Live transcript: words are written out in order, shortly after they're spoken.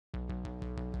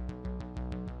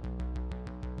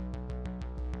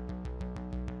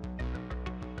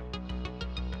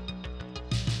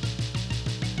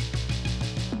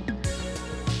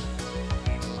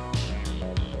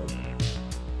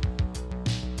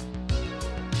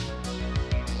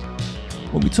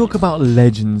When we talk about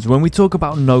legends, when we talk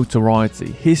about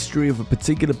notoriety, history of a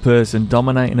particular person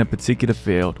dominating a particular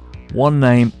field, one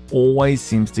name always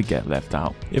seems to get left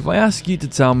out. If I ask you to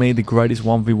tell me the greatest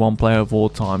 1v1 player of all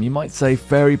time, you might say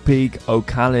Fairy Peak,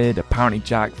 O'Khalid, apparently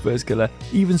Jack, First Killer,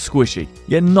 even Squishy.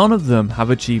 Yet none of them have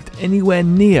achieved anywhere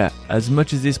near as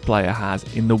much as this player has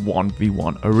in the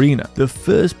 1v1 arena. The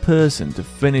first person to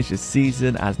finish a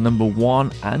season as number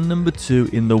 1 and number 2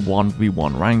 in the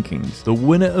 1v1 rankings. The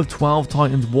winner of 12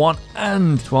 Titans 1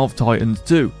 and 12 Titans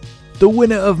 2. The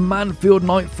winner of Manfield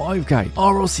Night 5K,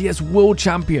 RLCS World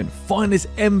Champion,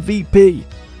 Finest MVP,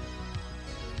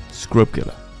 Scrub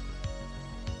Killa.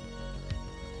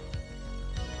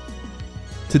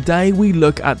 Today we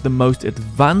look at the most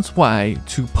advanced way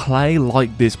to play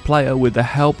like this player with the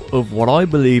help of what I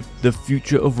believe the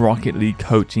future of Rocket League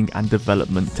coaching and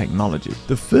development technology.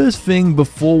 The first thing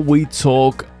before we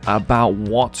talk about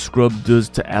what Scrub does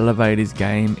to elevate his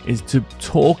game is to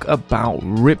talk about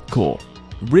ripcord.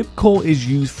 Ripcord is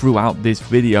used throughout this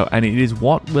video, and it is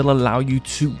what will allow you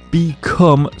to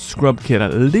become Scrub Killa,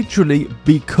 literally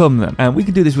become them. And we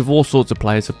can do this with all sorts of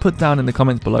players, so put down in the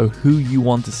comments below who you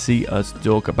want to see us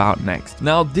talk about next.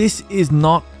 Now, this is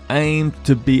not aimed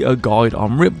to be a guide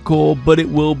on ripcord, but it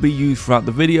will be used throughout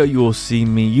the video. You will see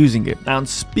me using it. Now,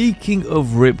 speaking of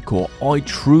ripcord, I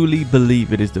truly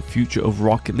believe it is the future of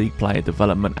Rocket League player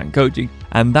development and coaching,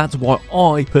 and that's why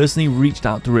I personally reached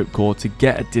out to Ripcord to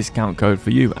get a discount code for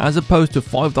you. As opposed to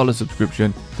 $5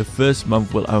 subscription, the first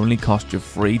month will only cost you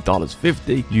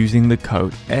 $3.50 using the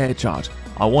code AIRCHARGE.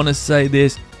 I want to say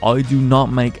this, I do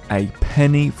not make a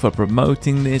penny for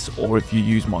promoting this, or if you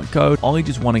use my code, I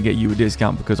just want to get you a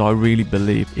discount because I really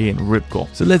believe in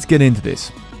Ripcord. So let's get into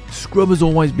this. Scrub has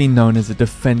always been known as a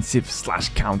defensive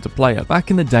 / counter player.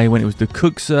 Back in the day when it was the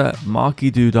Cookser,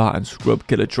 Marky Doodah and Scrub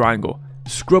Killa triangle.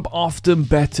 Scrub often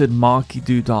bettered Marky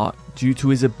Doodah due to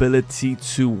his ability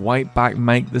to wait back,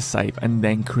 make the save, and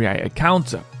then create a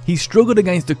counter. He struggled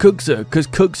against the Cookser because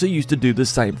Cookser used to do the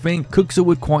same thing. Cookser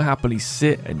would quite happily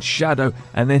sit and shadow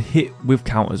and then hit with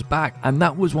counters back, and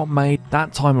that was what made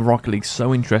that time of Rocket League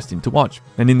so interesting to watch.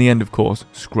 And in the end, of course,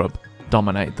 Scrub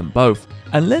dominated them both.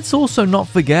 And let's also not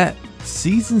forget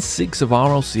Season 6 of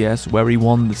RLCS, where he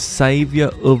won the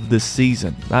Savior of the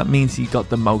Season. That means he got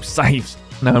the most saves.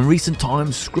 Now, in recent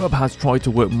times, Scrub has tried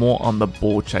to work more on the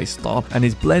ball chase style, and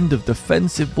his blend of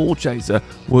defensive ball chaser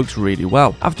works really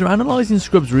well. After analysing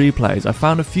Scrub's replays, I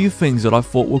found a few things that I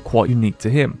thought were quite unique to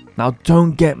him. Now,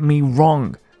 don't get me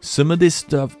wrong, some of this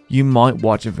stuff you might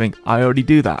watch and think, I already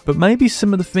do that, but maybe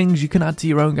some of the things you can add to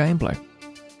your own gameplay.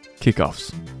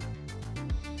 Kickoffs.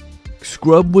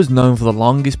 Scrub was known for the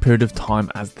longest period of time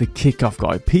as the kickoff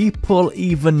guy. People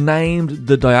even named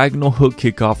the diagonal hook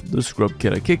kickoff the Scrub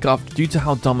Killa kickoff due to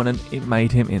how dominant it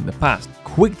made him in the past.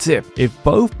 Quick tip, if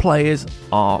both players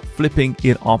are flipping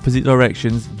in opposite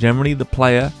directions, generally the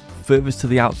player furthest to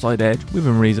the outside edge,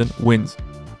 within reason, wins.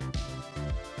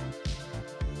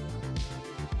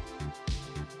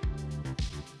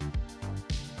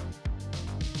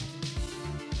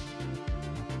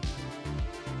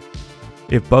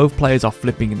 If both players are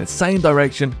flipping in the same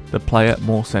direction, the player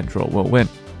more central will win.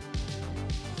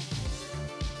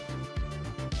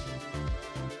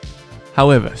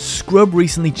 However, Scrub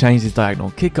recently changed his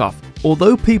diagonal kickoff.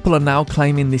 Although people are now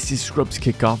claiming this is Scrub's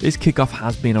kickoff, this kickoff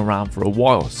has been around for a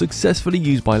while, successfully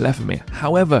used by Lefamir.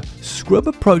 However, Scrub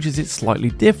approaches it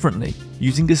slightly differently,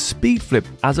 using a speed flip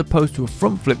as opposed to a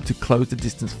front flip to close the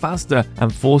distance faster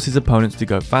and force his opponents to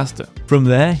go faster. From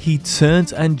there, he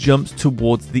turns and jumps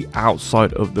towards the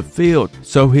outside of the field,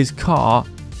 so his car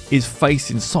is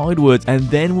facing sideways and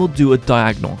then will do a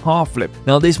diagonal half flip.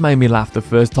 Now, this made me laugh the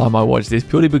first time I watched this,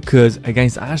 purely because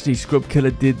against Ashley, Scrub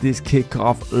Killa did this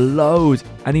kickoff loads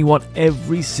and he won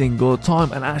every single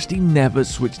time, and Ashley never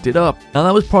switched it up. Now,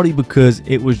 that was probably because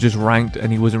it was just ranked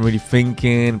and he wasn't really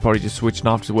thinking, probably just switching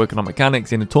off to working on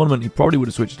mechanics. In a tournament, he probably would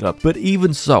have switched it up, but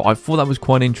even so, I thought that was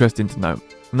quite interesting to know.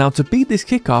 Now, to beat this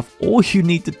kickoff, all you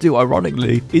need to do,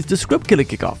 ironically, is the Scrub Killa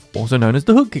kickoff, also known as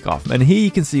the hook kickoff. And here you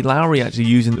can see Lowry actually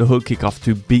using the hook kickoff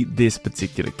to beat this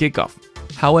particular kickoff.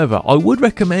 However, I would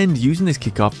recommend using this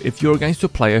kickoff if you're against a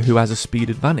player who has a speed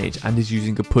advantage and is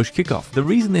using a push kickoff. The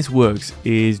reason this works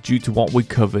is due to what we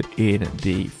covered in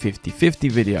the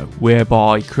 50-50 video,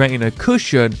 whereby creating a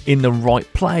cushion in the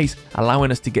right place,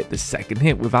 allowing us to get the second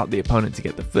hit without the opponent to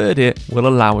get the third hit, will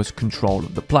allow us control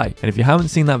of the play. And if you haven't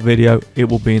seen that video, it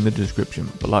will be in the description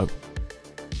below.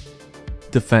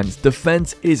 defense.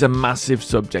 Defense is a massive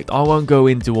subject. I won't go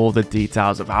into all the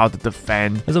details of how to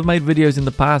defend, as I've made videos in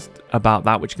the past about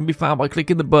that, which can be found by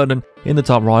clicking the button in the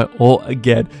top right, or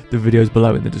again, the videos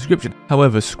below in the description.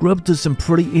 However, Scrub does some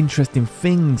pretty interesting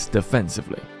things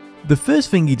defensively. The first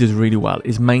thing he does really well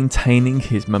is maintaining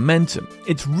his momentum.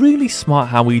 It's really smart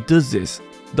how he does this.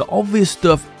 The obvious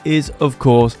stuff is, of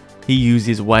course, he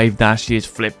uses wave dashes,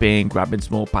 flipping, grabbing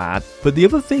small pad. But the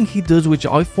other thing he does, which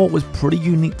I thought was pretty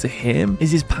unique to him,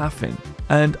 is his pathing.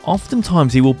 And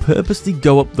oftentimes he will purposely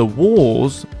go up the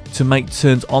walls to make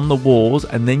turns on the walls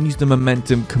and then use the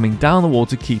momentum coming down the wall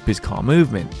to keep his car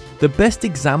moving. The best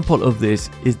example of this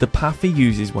is the path he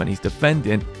uses when he's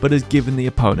defending, but has given the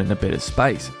opponent a bit of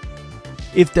space.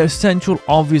 If they're central,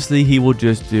 obviously he will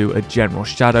just do a general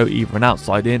shadow, either an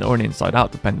outside in or an inside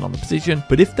out, depending on the position.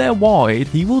 But if they're wide,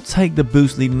 he will take the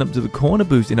boost leading up to the corner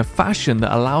boost in a fashion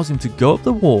that allows him to go up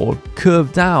the wall,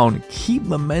 curve down, keep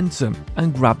momentum,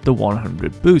 and grab the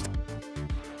 100 boost.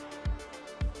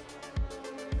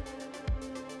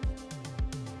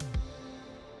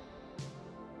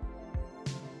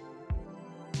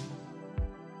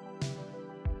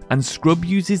 And Scrub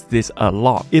uses this a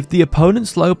lot. If the opponent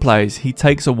slow plays, he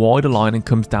takes a wider line and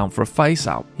comes down for a face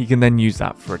out. He can then use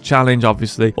that for a challenge,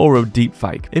 obviously, or a deep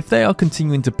fake. If they are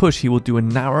continuing to push, he will do a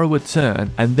narrower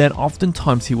turn, and then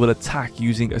oftentimes he will attack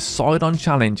using a side-on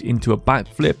challenge into a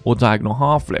backflip or diagonal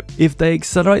half flip. If they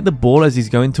accelerate the ball as he's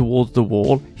going towards the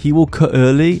wall, he will cut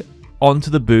early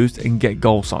onto the boost and get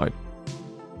goal side.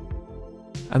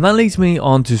 And that leads me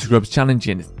on to Scrub's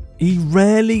challenging. He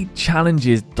rarely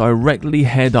challenges directly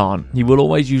head on. He will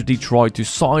always usually try to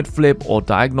side flip or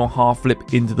diagonal half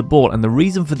flip into the ball, and the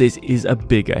reason for this is a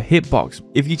bigger hitbox.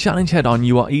 If you challenge head on,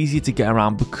 you are easier to get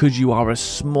around because you are a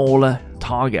smaller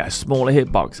target, a smaller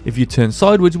hitbox. If you turn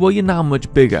sideways, well, you're now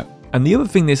much bigger. And the other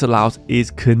thing this allows is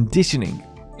conditioning.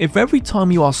 If every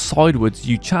time you are sideways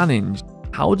you challenge,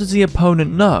 how does the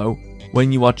opponent know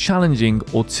when you are challenging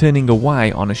or turning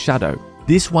away on a shadow?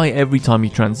 This way, every time you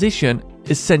transition,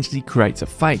 essentially creates a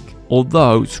fake.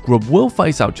 Although Scrub will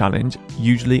face out challenge,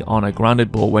 usually on a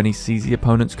grounded ball when he sees the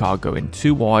opponent's car going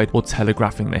too wide or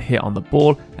telegraphing the hit on the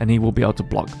ball, and he will be able to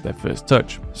block their first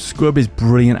touch. Scrub is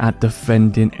brilliant at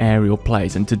defending aerial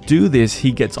plays, and to do this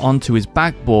he gets onto his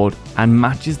backboard and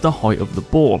matches the height of the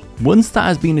ball. Once that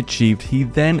has been achieved, he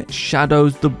then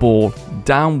shadows the ball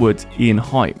downwards in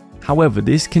height. However,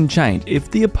 this can change.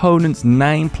 If the opponent's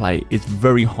nameplate is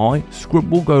very high, Scrub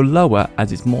will go lower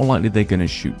as it's more likely they're going to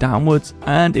shoot downwards,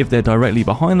 and if they're directly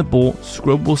behind the ball,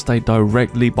 Scrub will stay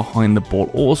directly behind the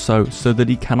ball also so that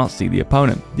he cannot see the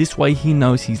opponent. This way he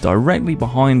knows he's directly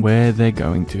behind where they're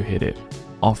going to hit it.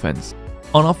 Offense.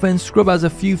 On offense, Scrub has a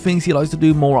few things he likes to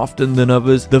do more often than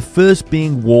others. The first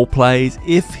being wall plays.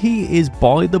 If he is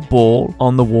by the ball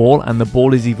on the wall and the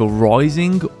ball is either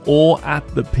rising or at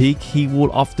the peak, he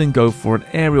will often go for an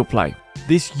aerial play.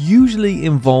 This usually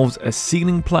involves a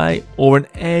ceiling play or an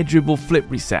air dribble flip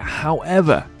reset.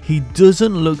 However, he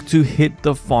doesn't look to hit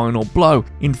the final blow.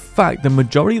 In fact, the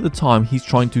majority of the time he's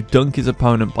trying to dunk his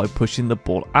opponent by pushing the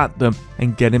ball at them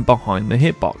and getting behind the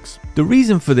hitbox. The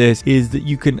reason for this is that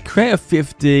you can create a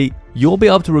 50, you'll be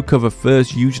able to recover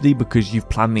first, usually because you've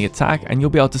planned the attack, and you'll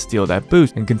be able to steal their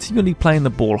boost. And continually playing the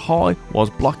ball high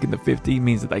whilst blocking the 50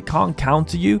 means that they can't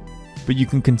counter you, but you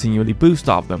can continually boost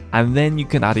off them, and then you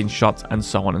can add in shots and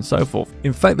so on and so forth.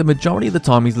 In fact, the majority of the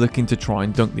time he's looking to try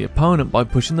and dunk the opponent by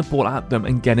pushing the ball at them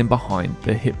and getting behind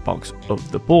the hitbox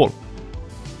of the ball.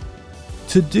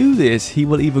 To do this, he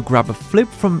will either grab a flip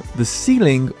from the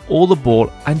ceiling or the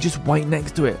ball and just wait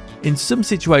next to it. In some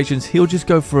situations, he'll just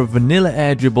go for a vanilla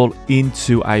air dribble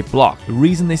into a block. The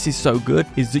reason this is so good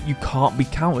is that you can't be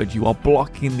countered. You are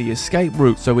blocking the escape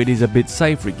route, so it is a bit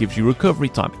safer. It gives you recovery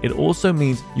time. It also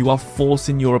means you are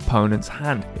forcing your opponent's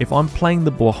hand. If I'm playing the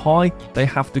ball high, they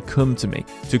have to come to me.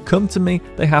 To come to me,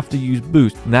 they have to use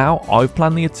boost. Now, I've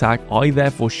planned the attack. I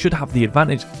therefore should have the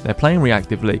advantage. They're playing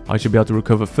reactively. I should be able to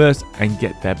recover first and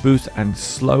get their boost and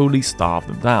slowly starve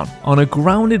them down. On a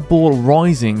grounded ball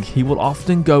rising, he will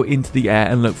often go into the air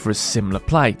and look for a similar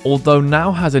play, although now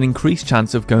has an increased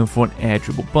chance of going for an air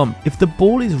dribble bump. If the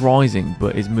ball is rising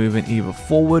but is moving either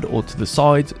forward or to the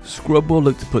sides, Scrub will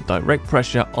look to put direct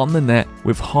pressure on the net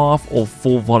with half or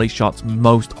full volley shots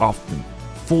most often,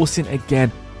 forcing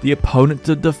again the opponent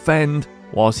to defend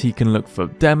whilst he can look for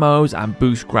demos and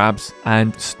boost grabs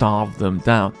and starve them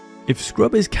down. If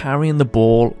Scrub is carrying the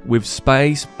ball with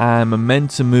space and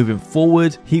momentum moving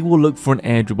forward, he will look for an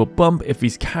air dribble bump. If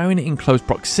he's carrying it in close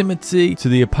proximity to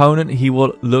the opponent, he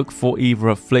will look for either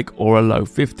a flick or a low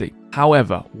 50.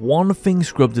 However, one thing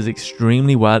Scrub does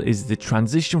extremely well is the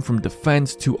transition from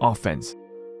defense to offense.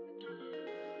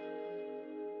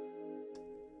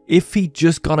 if he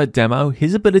just got a demo,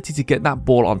 his ability to get that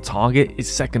ball on target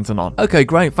is second to none. Okay,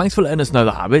 great, thanks for letting us know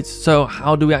the habits. So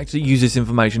how do we actually use this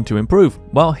information to improve?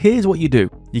 Well, here's what you do.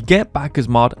 You get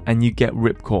bakkesmod and you get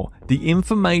ripcord. The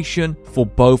information for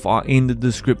both are in the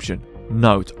description.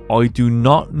 Note, I do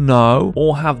not know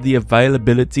or have the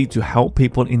availability to help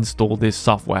people install this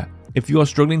software. If you are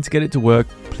struggling to get it to work,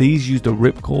 please use the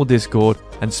Ripcord Discord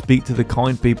and speak to the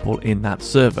kind people in that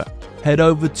server. Head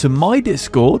over to my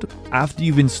Discord after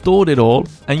you've installed it all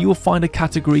and you will find a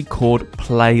category called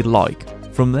Play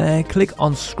Like. From there, click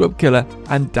on Scrub Killa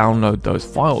and download those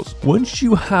files. Once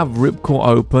you have Ripcord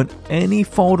open, any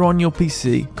folder on your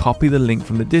PC, copy the link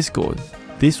from the Discord.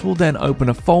 This will then open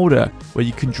a folder where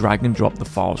you can drag and drop the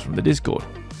files from the Discord.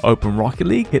 Open Rocket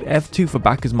League, hit F2 for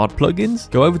bakkesmod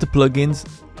plugins, go over to plugins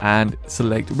and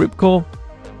select Ripcord.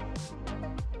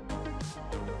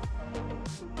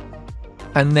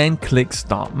 And then click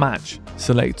Start Match.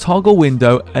 Select Toggle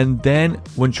Window, and then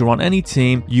once you're on any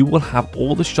team, you will have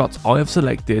all the shots I have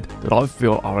selected that I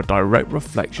feel are a direct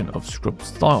reflection of Scrub's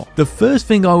style. The first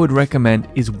thing I would recommend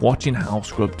is watching how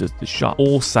Scrub does the shot,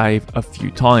 or save a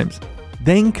few times.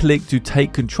 Then click to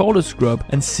take control of Scrub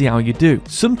and see how you do.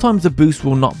 Sometimes the boost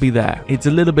will not be there. It's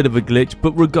a little bit of a glitch,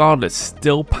 but regardless,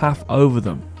 still path over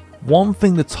them. One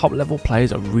thing the top level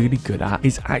players are really good at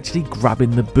is actually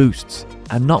grabbing the boosts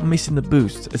and not missing the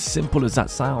boosts, as simple as that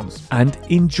sounds. And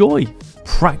enjoy.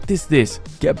 Practice this,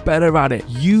 get better at it,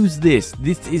 use this.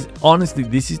 This is honestly,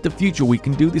 this is the future. We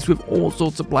can do this with all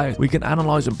sorts of players. We can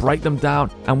analyze and break them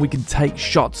down, and we can take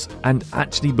shots and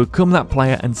actually become that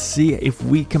player and see if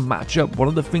we can match up. One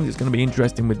of the things that's going to be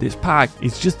interesting with this pack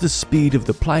is just the speed of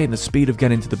the play and the speed of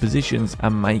getting to the positions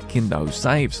and making those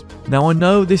saves. Now I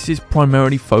know this is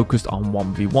primarily focused on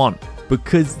 1v1,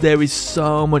 because there is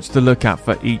so much to look at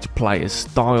for each player's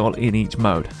style in each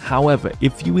mode. However,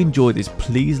 if you enjoy this,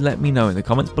 please let me know in the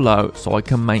comments below so I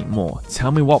can make more.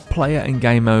 Tell me what player and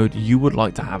game mode you would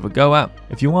like to have a go at.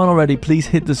 If you aren't already, please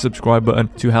hit the subscribe button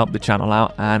to help the channel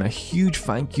out, and a huge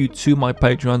thank you to my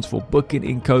patrons for booking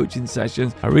in coaching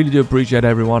sessions. I really do appreciate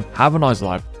everyone. Have a nice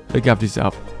life, look after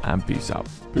yourself, and peace out.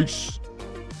 Peace.